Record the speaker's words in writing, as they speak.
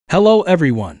Hello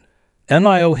everyone.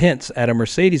 NIO hints at a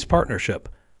Mercedes partnership,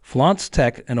 flaunts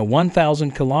tech in a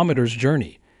 1,000 kilometers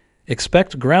journey.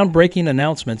 Expect groundbreaking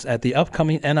announcements at the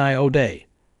upcoming NIO Day.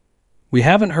 We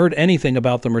haven't heard anything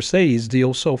about the Mercedes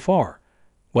deal so far.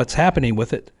 What's happening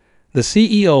with it? The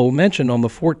CEO mentioned on the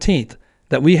 14th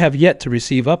that we have yet to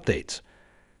receive updates.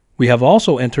 We have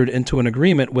also entered into an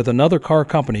agreement with another car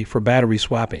company for battery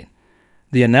swapping.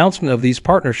 The announcement of these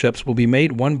partnerships will be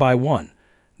made one by one.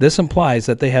 This implies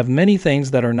that they have many things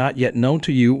that are not yet known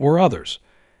to you or others.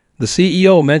 The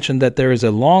CEO mentioned that there is a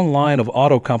long line of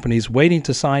auto companies waiting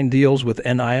to sign deals with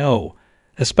NIO,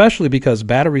 especially because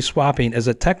battery swapping is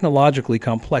a technologically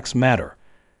complex matter.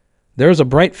 There is a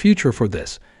bright future for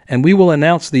this, and we will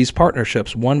announce these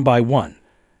partnerships one by one.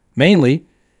 Mainly,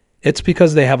 it's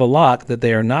because they have a lot that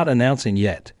they are not announcing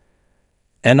yet.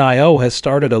 NIO has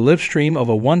started a live stream of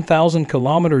a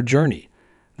 1,000-kilometer journey.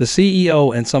 The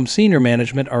CEO and some senior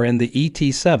management are in the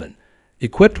ET7,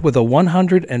 equipped with a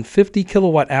 150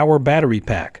 kilowatt-hour battery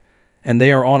pack, and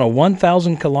they are on a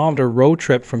 1,000-kilometer road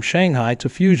trip from Shanghai to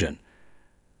Fujian.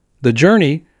 The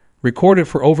journey, recorded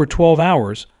for over 12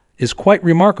 hours, is quite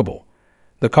remarkable.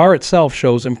 The car itself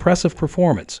shows impressive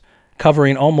performance,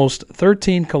 covering almost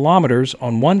 13 kilometers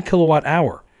on 1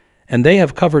 kilowatt-hour, and they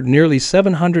have covered nearly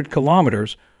 700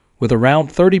 kilometers with around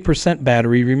 30%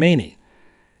 battery remaining.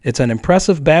 It's an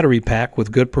impressive battery pack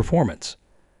with good performance.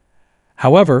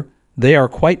 However, they are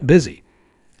quite busy.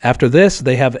 After this,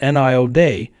 they have NIO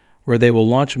Day, where they will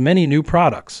launch many new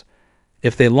products.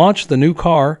 If they launch the new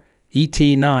car,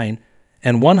 ET9,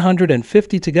 and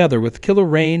 150 together with killer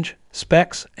range,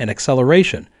 specs, and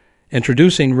acceleration,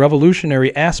 introducing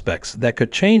revolutionary aspects that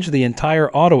could change the entire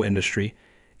auto industry,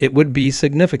 it would be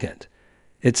significant.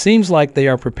 It seems like they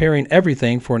are preparing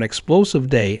everything for an explosive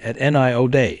day at NIO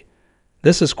Day.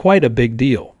 This is quite a big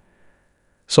deal.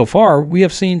 So far, we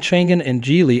have seen Changan and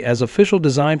Geely as official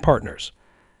design partners.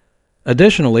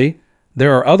 Additionally,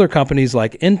 there are other companies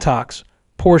like Intox,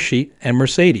 Porsche, and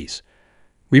Mercedes.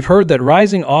 We've heard that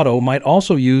Rising Auto might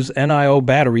also use NIO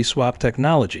battery swap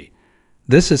technology.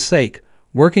 This is SAIC,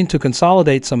 working to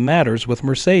consolidate some matters with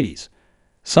Mercedes.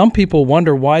 Some people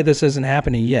wonder why this isn't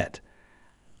happening yet.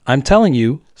 I'm telling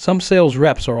you, some sales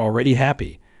reps are already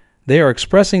happy. They are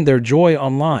expressing their joy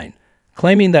online,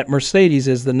 claiming that Mercedes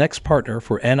is the next partner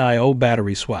for NIO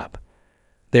battery swap.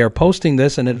 They are posting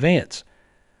this in advance.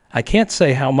 I can't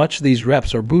say how much these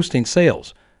reps are boosting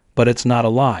sales, but it's not a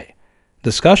lie.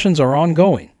 Discussions are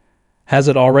ongoing. Has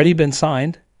it already been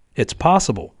signed? It's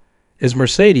possible. Is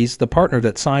Mercedes the partner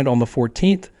that signed on the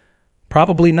 14th?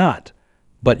 Probably not.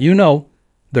 But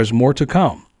there's more to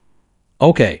come.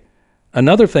 Okay,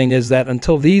 another thing is that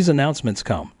until these announcements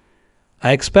come,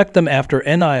 I expect them after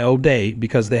NIO Day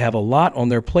because they have a lot on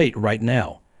their plate right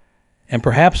now. And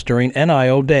perhaps during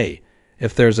NIO Day,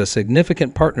 if there's a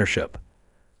significant partnership.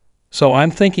 So I'm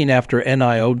thinking after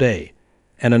NIO Day.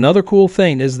 And another cool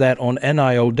thing is that on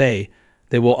NIO Day,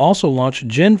 they will also launch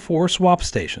Gen 4 swap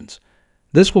stations.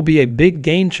 This will be a big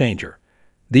game changer.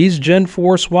 These Gen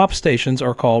 4 swap stations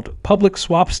are called public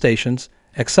swap stations,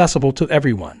 accessible to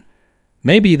everyone.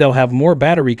 Maybe they'll have more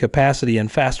battery capacity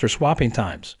and faster swapping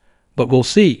times. But we'll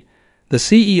see. The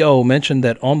CEO mentioned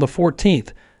that on the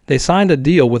 14th, they signed a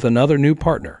deal with another new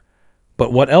partner.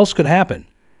 But what else could happen?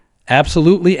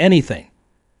 Absolutely anything.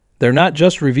 They're not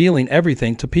just revealing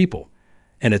everything to people.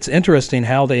 And it's interesting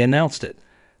how they announced it.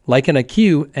 Like in a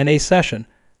Q&A session,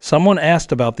 someone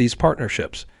asked about these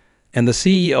partnerships, and the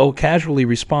CEO casually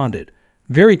responded.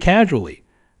 Very casually.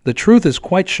 The truth is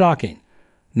quite shocking.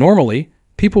 Normally,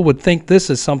 people would think this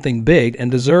is something big and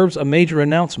deserves a major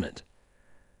announcement.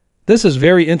 This is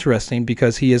very interesting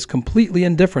because he is completely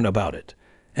indifferent about it,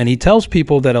 and he tells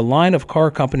people that a line of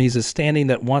car companies is standing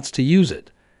that wants to use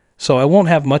it, so I won't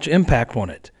have much impact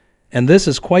on it. And this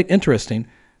is quite interesting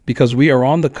because we are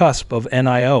on the cusp of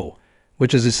NIO,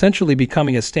 which is essentially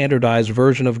becoming a standardized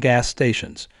version of gas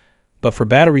stations, but for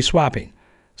battery swapping.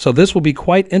 So this will be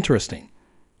quite interesting.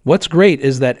 What's great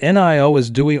is that NIO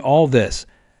is doing all this,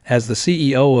 as the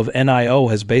CEO of NIO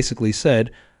has basically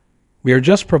said. We are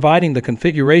just providing the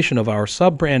configuration of our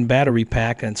sub-brand battery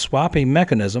pack and swapping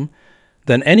mechanism,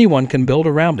 then anyone can build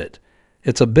around it.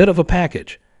 It's a bit of a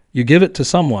package. You give it to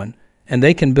someone, and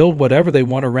they can build whatever they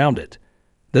want around it.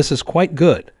 This is quite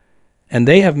good. And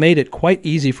they have made it quite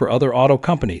easy for other auto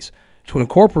companies to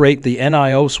incorporate the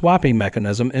NIO swapping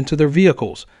mechanism into their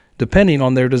vehicles, depending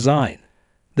on their design.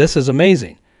 This is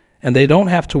amazing, and they don't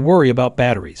have to worry about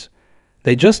batteries.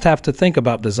 They just have to think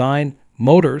about design,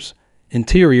 motors,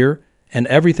 interior, and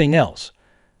everything else.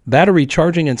 Battery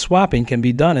charging and swapping can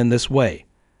be done in this way.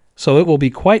 So it will be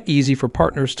quite easy for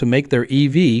partners to make their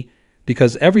EV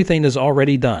because everything is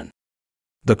already done.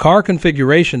 The car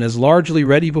configuration is largely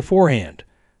ready beforehand.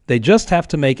 They just have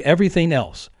to make everything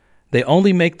else. They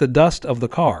only make the dust of the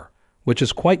car, which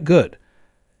is quite good.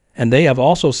 And they have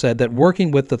also said that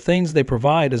working with the things they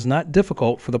provide is not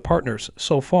difficult for the partners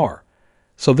so far.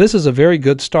 So this is a very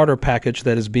good starter package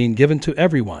that is being given to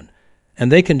everyone,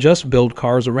 and they can just build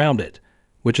cars around it,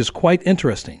 which is quite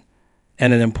interesting.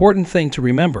 And an important thing to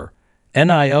remember,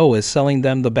 NIO is selling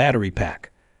them the battery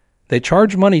pack. They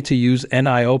charge money to use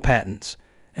NIO patents,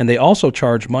 and they also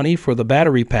charge money for the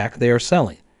battery pack they are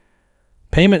selling.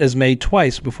 Payment is made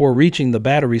twice before reaching the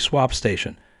battery swap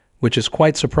station, which is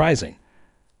quite surprising.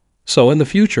 So in the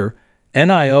future,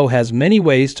 NIO has many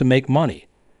ways to make money.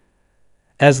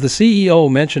 As the CEO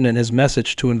mentioned in his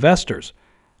message to investors,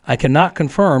 I cannot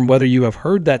confirm whether you have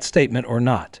heard that statement or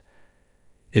not.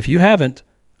 If you haven't,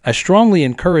 I strongly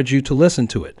encourage you to listen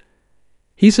to it.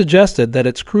 He suggested that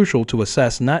it's crucial to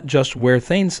assess not just where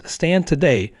things stand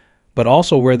today, but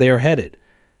also where they are headed.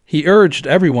 He urged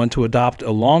everyone to adopt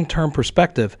a long-term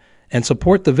perspective and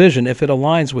support the vision if it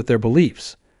aligns with their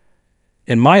beliefs.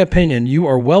 In my opinion, you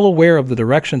are well aware of the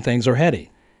direction things are heading,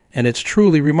 and it's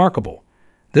truly remarkable.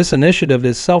 This initiative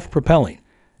is self-propelling,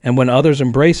 and when others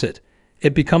embrace it,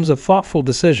 it becomes a thoughtful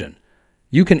decision.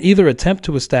 You can either attempt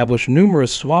to establish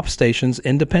numerous swap stations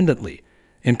independently,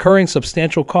 incurring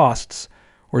substantial costs,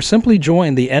 or simply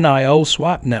join the NIO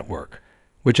swap network,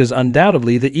 which is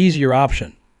undoubtedly the easier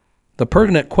option. The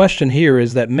pertinent question here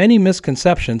is that many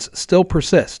misconceptions still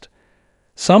persist.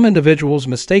 Some individuals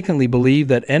mistakenly believe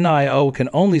that NIO can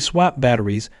only swap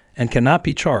batteries and cannot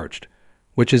be charged,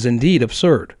 which is indeed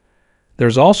absurd.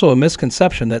 There's also a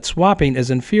misconception that swapping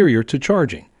is inferior to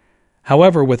charging.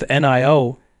 However, with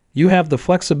NIO, you have the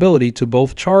flexibility to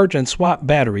both charge and swap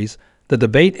batteries. The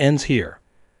debate ends here.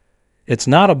 It's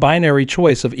not a binary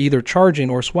choice of either charging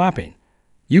or swapping.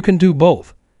 You can do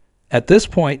both. At this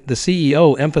point, the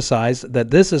CEO emphasized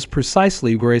that this is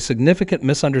precisely where a significant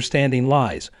misunderstanding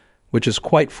lies, which is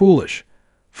quite foolish.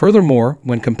 Furthermore,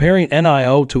 when comparing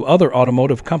NIO to other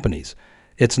automotive companies,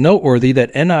 it's noteworthy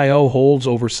that NIO holds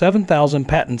over 7,000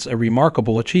 patents, a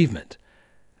remarkable achievement.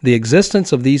 The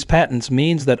existence of these patents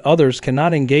means that others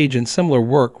cannot engage in similar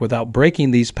work without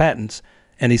breaking these patents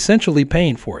and essentially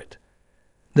paying for it.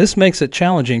 This makes it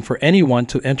challenging for anyone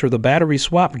to enter the battery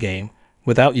swap game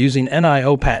without using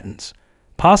NIO patents,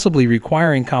 possibly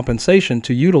requiring compensation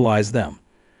to utilize them.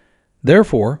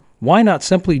 Therefore, why not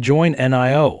simply join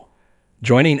NIO?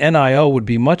 Joining NIO would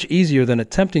be much easier than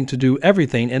attempting to do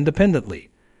everything independently.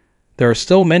 There are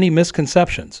still many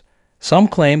misconceptions. Some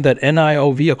claim that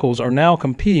NIO vehicles are now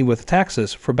competing with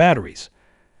taxes for batteries.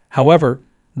 However,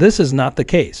 this is not the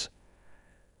case.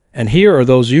 And here are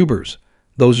those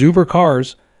Uber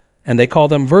cars, and they call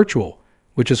them virtual,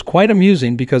 which is quite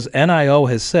amusing because NIO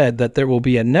has said that there will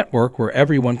be a network where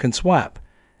everyone can swap,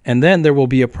 and then there will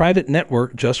be a private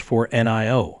network just for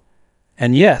NIO.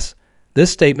 And yes,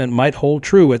 this statement might hold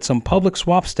true at some public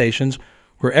swap stations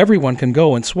where everyone can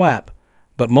go and swap,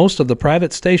 but most of the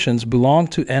private stations belong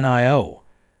to NIO.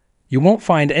 You won't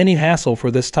find any hassle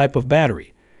for this type of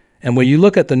battery, and when you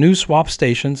look at the new swap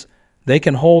stations, they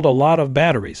can hold a lot of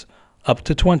batteries, up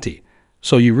to 20,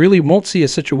 so you really won't see a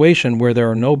situation where there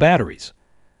are no batteries.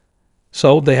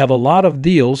 So they have a lot of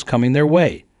deals coming their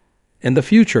way. In the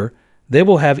future, they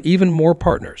will have even more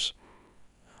partners.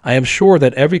 I am sure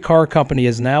that every car company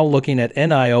is now looking at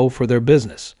NIO for their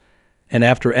business, and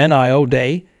after NIO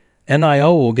Day,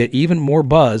 NIO will get even more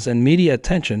buzz and media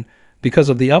attention because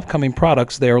of the upcoming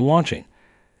products they are launching.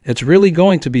 It's really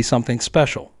going to be something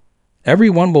special.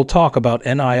 Everyone will talk about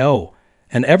NIO,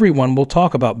 and everyone will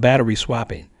talk about battery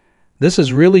swapping. This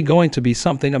is really going to be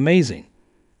something amazing.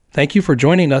 Thank you for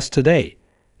joining us today.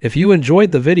 If you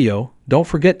enjoyed the video, don't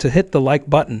forget to hit the like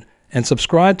button and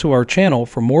subscribe to our channel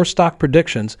for more stock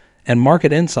predictions and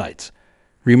market insights.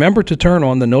 Remember to turn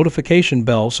on the notification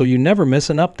bell so you never miss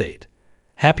an update.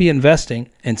 Happy investing,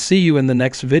 and see you in the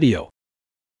next video.